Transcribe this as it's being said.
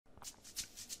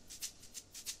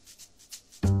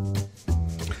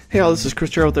Hey all, this is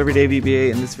Chris Jarrell with Everyday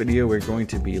VBA. In this video, we're going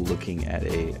to be looking at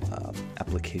a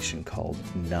application called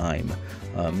Knime.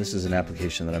 This is an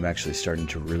application that I'm actually starting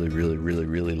to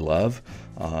really love.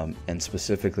 And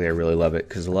specifically, I really love it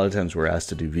because a lot of times we're asked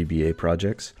to do VBA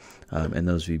projects, and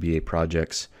those VBA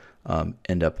projects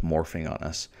end up morphing on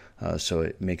us. So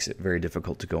it makes it very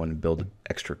difficult to go in and build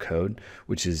extra code,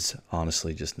 which is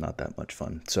honestly just not that much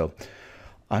fun. So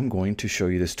I'm going to show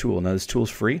you this tool. Now, this tool is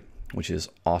free, which is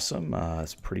awesome.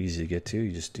 It's pretty easy to get to.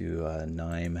 You just do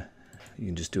Knime. You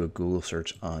can just do a Google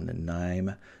search on the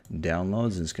Knime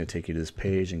downloads, and it's going to take you to this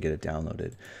page and get it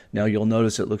downloaded. Now you'll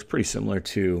notice it looks pretty similar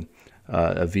to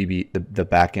the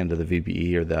back end of the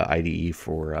VBE or the IDE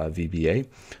for VBA,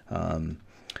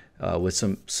 with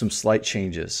some slight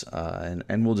changes,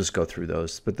 and we'll just go through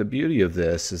those. But the beauty of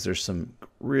this is there's some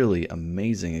really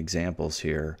amazing examples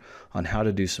here on how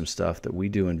to do some stuff that we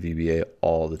do in VBA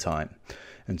all the time.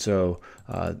 And so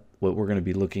what we're going to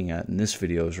be looking at in this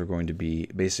video is we're going to be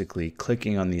basically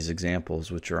clicking on these examples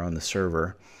which are on the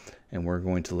server, and we're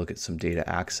going to look at some data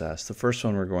access. The first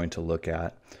one we're going to look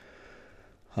at,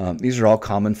 these are all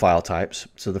common file types.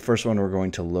 So the first one we're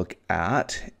going to look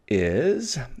at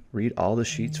is read all the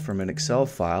sheets from an Excel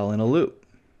file in a loop.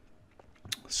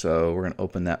 So we're going to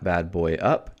open that bad boy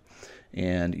up.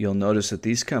 And you'll notice that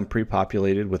these come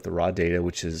pre-populated with the raw data,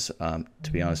 which is,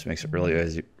 to be honest, makes it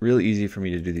really easy for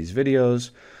me to do these videos,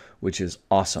 which is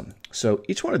awesome. So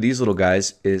each one of these little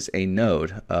guys is a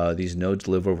node. These nodes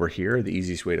live over here. The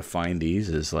easiest way to find these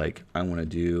is like, I want to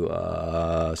do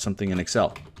something in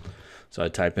Excel. So I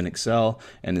type in Excel,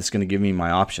 and it's going to give me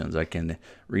my options. I can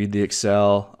read the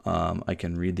Excel, I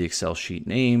can read the Excel sheet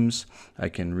names, I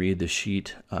can read the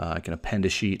sheet, I can append a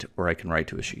sheet, or I can write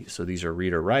to a sheet. So these are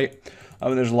read or write.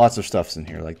 There's lots of stuff in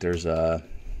here. Like there's a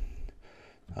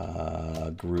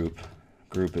group.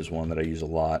 Group is one that I use a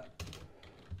lot.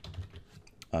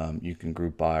 You can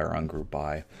group by or ungroup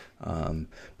by,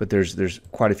 but there's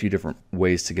quite a few different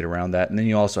ways to get around that. And then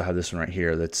you also have this one right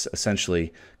here that's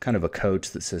essentially kind of a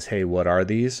coach that says, hey, what are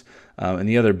these? And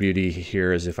the other beauty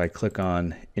here is if I click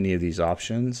on any of these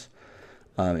options,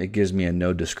 it gives me a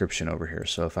node description over here.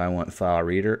 So if I want file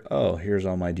reader, oh, here's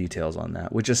all my details on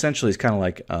that, which essentially is kind of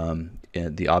like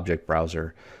in the object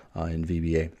browser in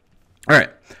VBA. All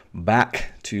right,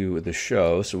 back to the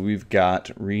show. So we've got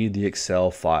read the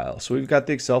Excel file. So we've got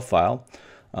the Excel file.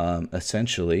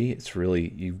 Essentially, it's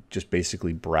really, you just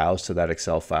basically browse to that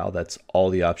Excel file. That's all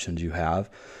the options you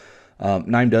have.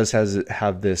 Knime does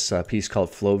have this piece called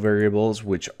flow variables,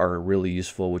 which are really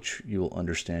useful, which you will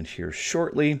understand here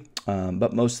shortly.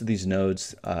 But most of these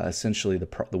nodes, essentially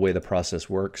the way the process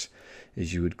works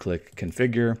is you would click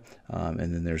configure, and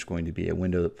then there's going to be a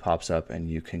window that pops up and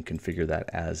you can configure that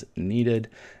as needed.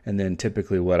 And then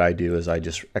typically what I do is I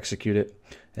just execute it,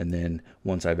 and then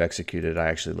once I've executed, I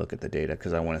actually look at the data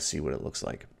because I want to see what it looks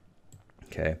like.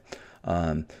 Okay,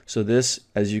 so this,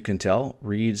 as you can tell,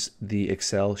 reads the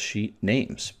Excel sheet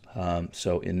names.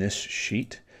 So in this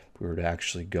sheet, if we were to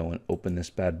actually go and open this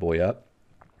bad boy up,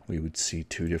 we would see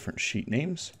two different sheet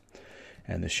names,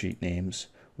 and the sheet names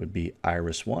would be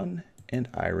Iris 1 and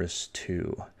Iris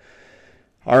 2.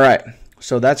 All right,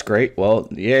 so that's great. Well,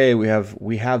 yay, we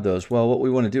have those. Well, what we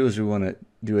want to do is we want to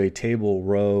do a table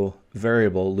row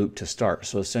variable loop to start.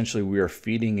 So essentially we are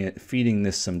feeding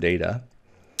this some data.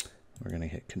 We're going to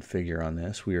hit configure on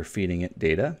this. We are feeding it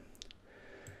data,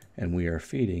 and we are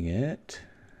feeding it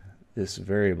this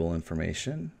variable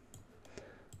information.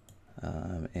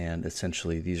 And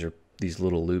essentially these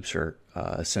little loops are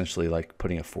essentially like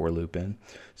putting a for loop in.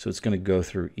 So it's going to go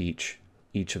through each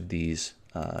of these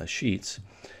sheets,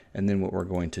 and then what we're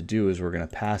going to do is we're going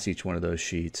to pass each one of those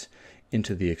sheets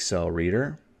into the Excel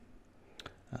reader.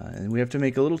 And we have to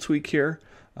make a little tweak here,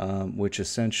 which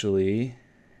essentially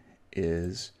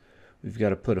is we've got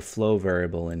to put a flow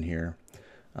variable in here.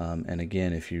 And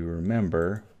again, if you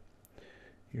remember,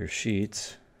 your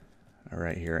sheets are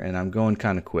right here, and I'm going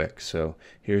kind of quick. So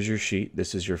here's your sheet.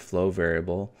 This is your flow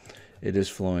variable. It is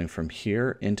flowing from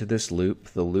here into this loop.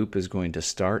 The loop is going to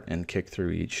start and kick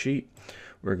through each sheet.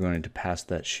 We're going to pass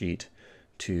that sheet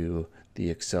to the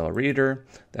Excel reader.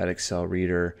 That Excel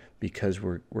reader, because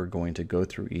we're going to go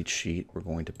through each sheet, we're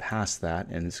going to pass that,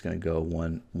 and it's going to go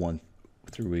one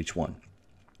through each one.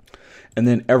 And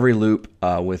then every loop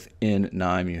within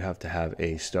Knime, you have to have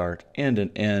a start and an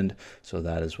end. So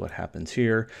that is what happens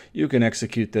here. You can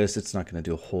execute this. It's not going to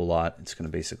do a whole lot. It's going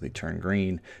to basically turn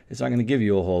green. It's not going to give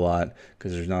you a whole lot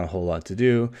because there's not a whole lot to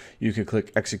do. You can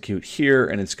click execute here,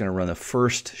 and it's going to run the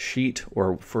first sheet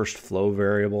or first flow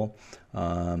variable.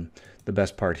 The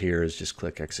best part here is just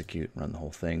click execute, run the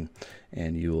whole thing,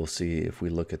 and you will see, if we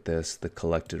look at this, the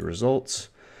collected results.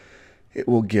 it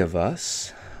will give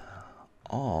us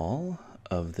all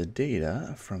of the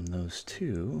data from those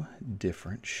two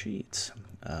different sheets.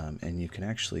 And you can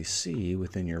actually see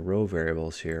within your row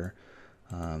variables here,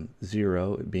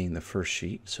 0 being the first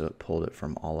sheet, so it pulled it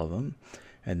from all of them.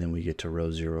 And then we get to row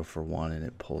 0 for 1, and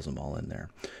it pulls them all in there.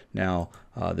 Now,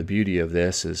 the beauty of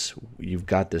this is you've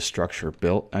got this structure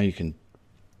built. Now you can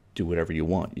do whatever you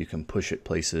want. You can push it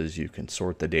places, you can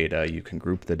sort the data, you can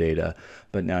group the data,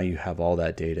 but now you have all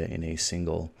that data in a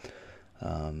single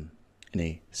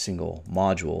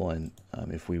module. And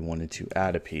if we wanted to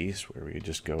add a piece where we could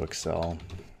just go Excel,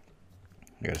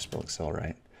 I gotta spell Excel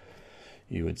right,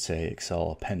 you would say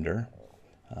Excel appender,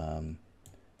 and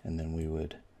then we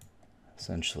would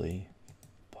essentially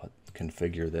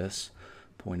configure this,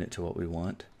 point it to what we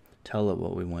want, tell it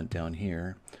what we want down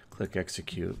here, click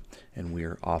execute, and we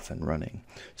are off and running.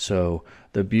 So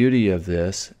the beauty of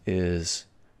this is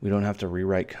we don't have to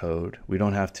rewrite code. We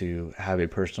don't have to have a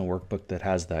personal workbook that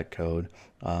has that code,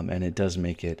 and it does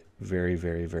make it very,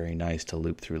 very, very nice to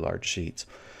loop through large sheets.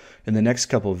 In the next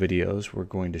couple of videos, we're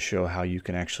going to show how you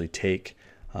can actually take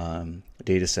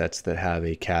data sets that have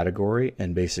a category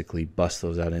and basically bust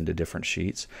those out into different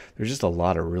sheets. There's just a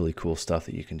lot of really cool stuff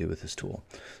that you can do with this tool.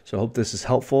 So I hope this is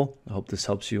helpful. I hope this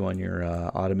helps you on your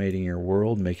automating your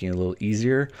world, making it a little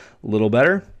easier, a little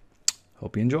better.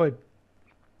 Hope you enjoyed.